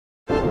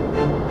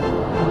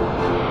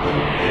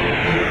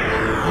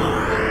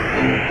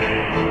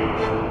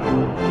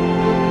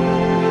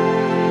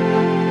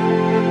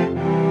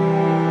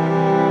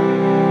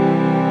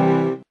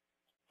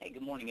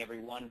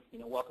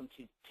welcome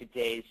to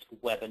today's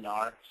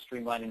webinar,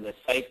 Streamlining the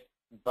Site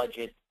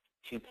Budget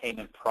to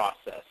Payment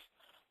Process.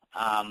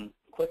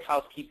 Quick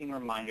housekeeping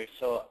reminder,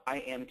 so I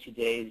am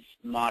today's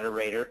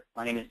moderator.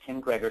 My name is Tim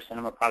Gregerson.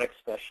 I'm a product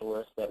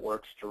specialist that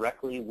works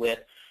directly with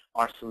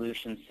our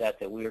solution set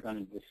that we are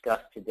going to discuss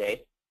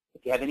today.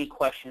 If you have any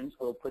questions,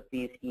 we'll put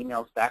these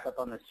emails back up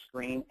on the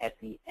screen at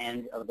the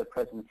end of the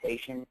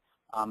presentation.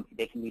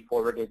 They can be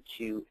forwarded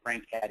to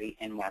Frank Cattie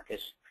and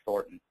Marcus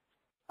Thornton.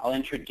 I'll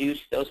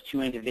introduce those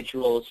two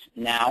individuals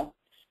now.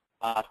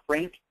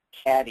 Frank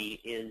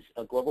Cattie is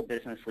a global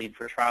business lead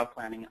for trial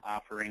planning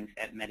offerings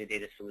at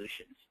Medidata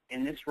Solutions.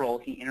 In this role,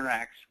 he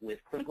interacts with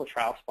clinical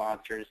trial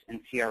sponsors and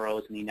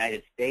CROs in the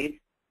United States,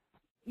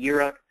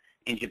 Europe,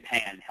 and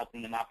Japan,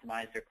 helping them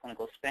optimize their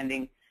clinical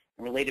spending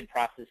and related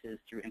processes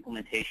through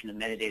implementation of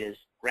Medidata's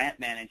Grant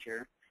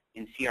Manager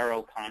and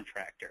CRO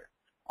Contractor,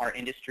 our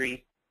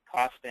industry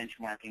cost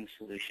benchmarking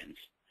solutions.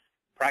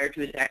 Prior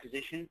to his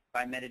acquisition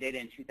by Medidata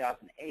in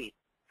 2008,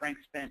 Frank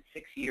spent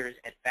 6 years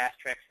at Fast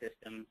Track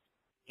Systems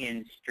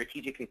in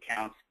strategic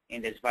accounts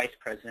and as Vice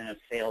President of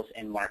Sales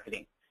and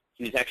Marketing.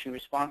 He was actually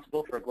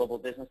responsible for global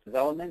business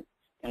development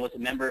and was a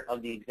member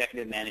of the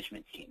executive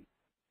management team.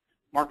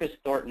 Marcus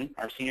Thornton,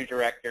 our Senior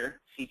Director,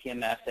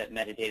 CTMS at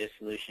Medidata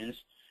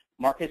Solutions.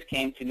 Marcus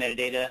came to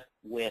Medidata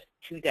with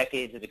 2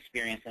 decades of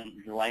experience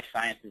in the life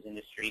sciences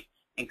industry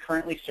and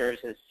currently serves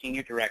as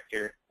Senior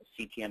Director of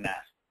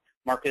CTMS.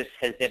 Marcus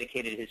has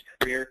dedicated his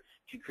career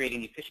to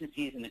creating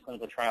efficiencies in the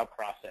clinical trial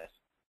process.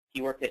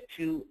 He worked at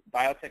 2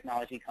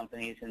 biotechnology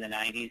companies in the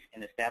 90s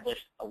and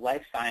established a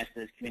life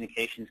sciences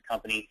communications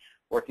company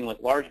working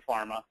with large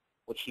pharma,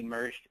 which he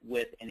merged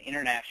with an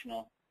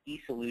international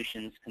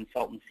e-solutions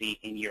consultancy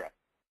in Europe.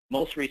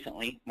 Most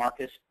recently,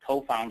 Marcus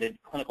co-founded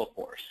Clinical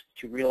Force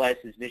to realize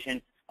his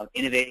vision of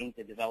innovating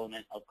the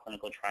development of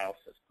clinical trial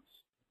systems.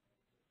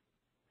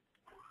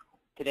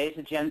 Today's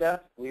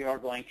agenda, we are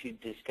going to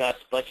discuss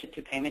budget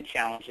to payment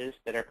challenges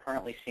that are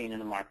currently seen in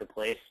the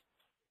marketplace,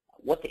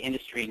 what the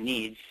industry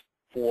needs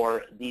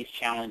for these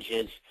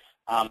challenges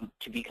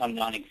to become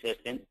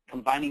non-existent,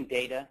 combining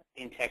data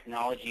and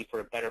technology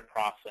for a better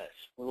process.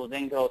 We will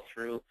then go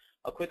through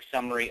a quick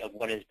summary of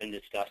what has been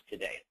discussed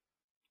today.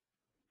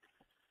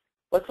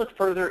 Let's look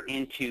further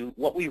into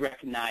what we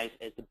recognize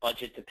as the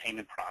budget to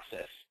payment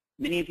process.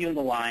 Many of you on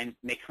the line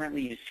may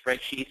currently use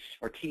spreadsheets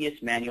or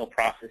tedious manual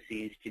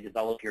processes to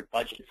develop your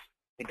budgets,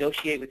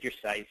 negotiate with your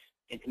sites,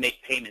 and to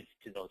make payments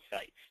to those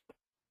sites.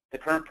 The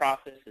current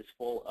process is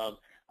full of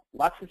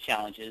lots of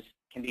challenges,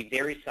 can be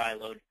very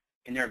siloed,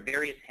 and there are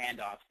various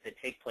handoffs that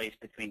take place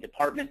between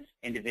departments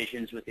and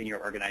divisions within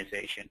your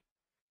organization.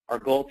 Our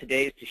goal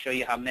today is to show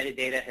you how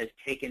Medidata has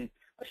taken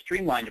a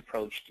streamlined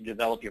approach to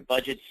develop your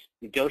budgets,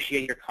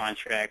 negotiate your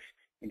contracts,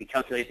 and to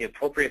calculate the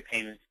appropriate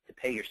payments to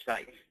pay your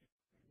sites.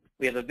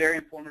 We have a very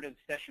informative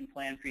session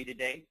planned for you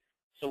today.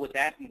 So with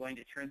that, I'm going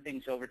to turn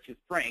things over to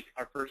Frank,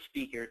 our first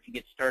speaker, to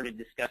get started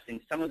discussing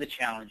some of the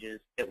challenges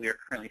that we are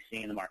currently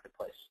seeing in the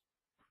marketplace.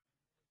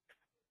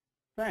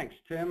 Thanks,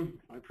 Tim.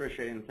 I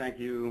appreciate it, and thank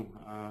you,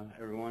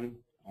 everyone,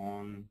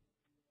 on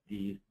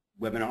the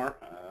webinar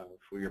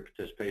for your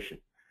participation.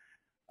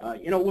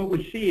 You know, what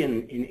we see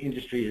in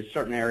industry is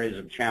certain areas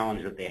of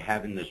challenge that they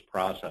have in this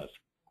process.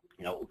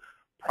 You know,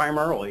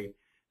 primarily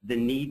the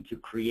need to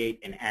create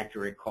an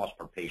accurate cost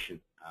per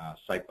patient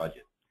site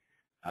budget,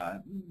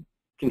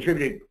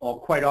 contributed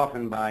quite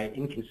often by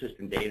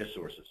inconsistent data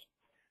sources.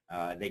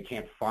 They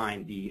can't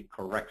find the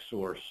correct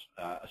source,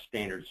 a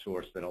standard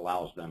source that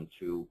allows them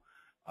to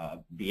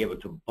be able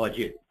to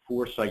budget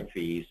for site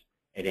fees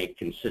in a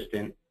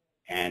consistent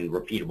and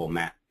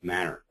repeatable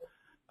manner.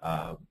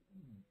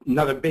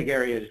 Another big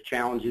area of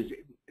challenge is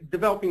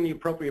developing the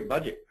appropriate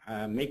budget,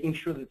 making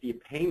sure that the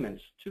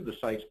payments to the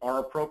sites are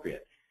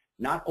appropriate,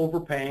 not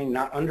overpaying,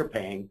 not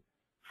underpaying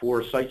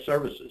for site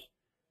services.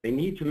 They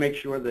need to make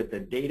sure that the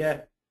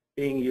data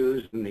being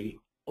used and the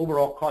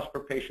overall cost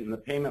per patient and the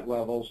payment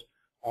levels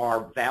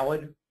are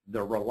valid,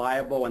 they're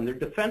reliable, and they're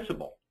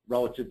defensible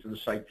relative to the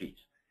site fees.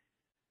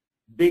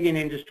 Big in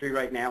industry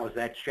right now is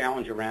that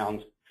challenge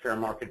around fair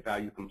market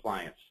value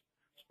compliance.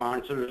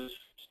 Sponsors,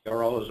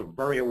 CROs are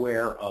very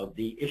aware of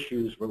the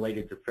issues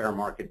related to fair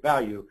market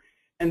value,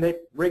 and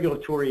that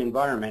regulatory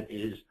environment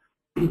is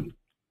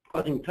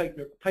causing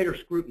tighter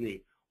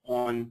scrutiny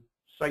on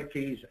site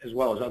fees as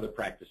well as other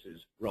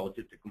practices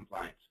relative to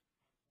compliance.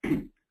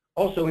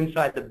 Also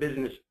inside the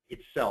business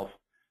itself,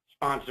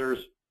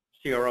 sponsors,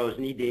 CROs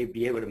need to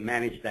be able to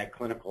manage that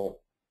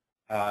clinical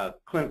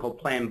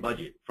plan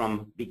budget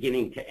from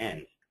beginning to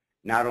end.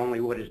 Not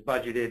only what is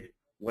budgeted,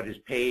 what is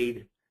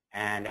paid,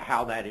 and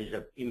how that is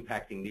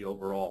impacting the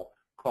overall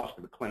cost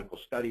of the clinical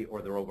study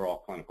or their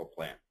overall clinical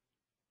plan.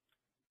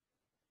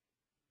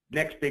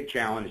 Next big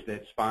challenge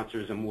that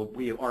sponsors and what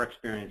our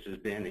experience has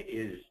been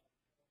is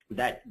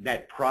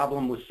that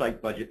problem with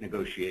site budget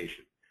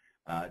negotiation.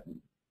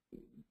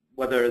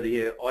 Whether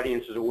the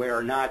audience is aware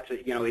or not,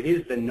 you know, it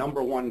is the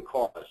 #1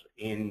 cause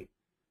in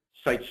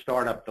site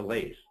startup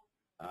delays.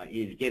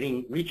 Is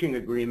reaching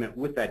agreement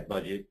with that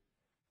budget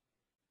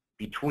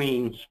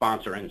between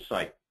sponsor and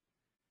site.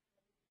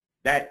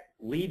 That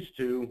leads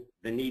to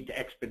the need to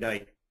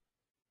expedite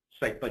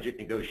site budget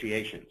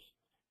negotiations.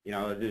 You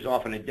know, there's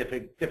often a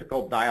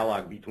difficult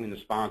dialogue between the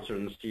sponsor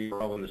and the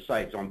CRO and the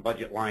sites on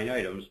budget line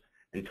items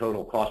and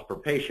total cost per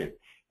patient.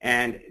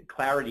 And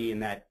clarity in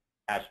that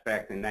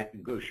aspect and that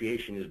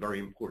negotiation is very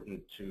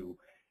important to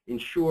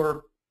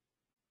ensure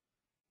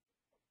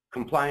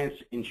compliance,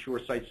 ensure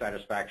site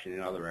satisfaction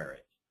in other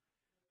areas.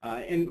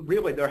 And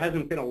really, there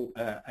hasn't been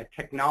a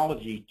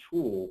technology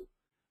tool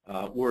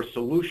or a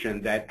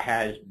solution that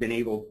has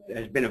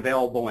been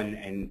available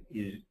and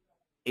is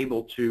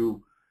able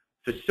to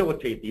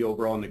facilitate the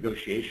overall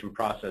negotiation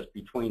process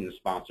between the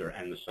sponsor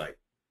and the site.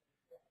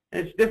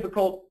 And it's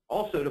difficult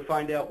also to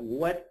find out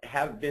what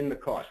have been the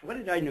costs. What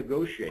did I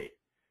negotiate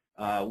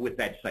with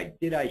that site?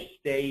 Did I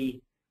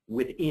stay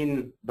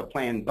within the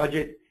planned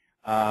budget?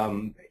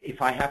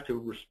 If I have to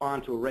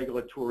respond to a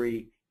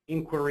regulatory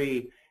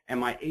inquiry,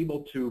 am I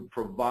able to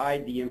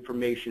provide the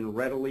information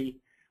readily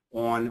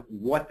on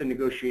what the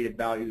negotiated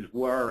values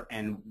were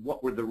and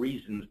what were the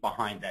reasons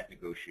behind that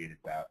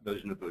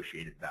those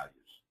negotiated values?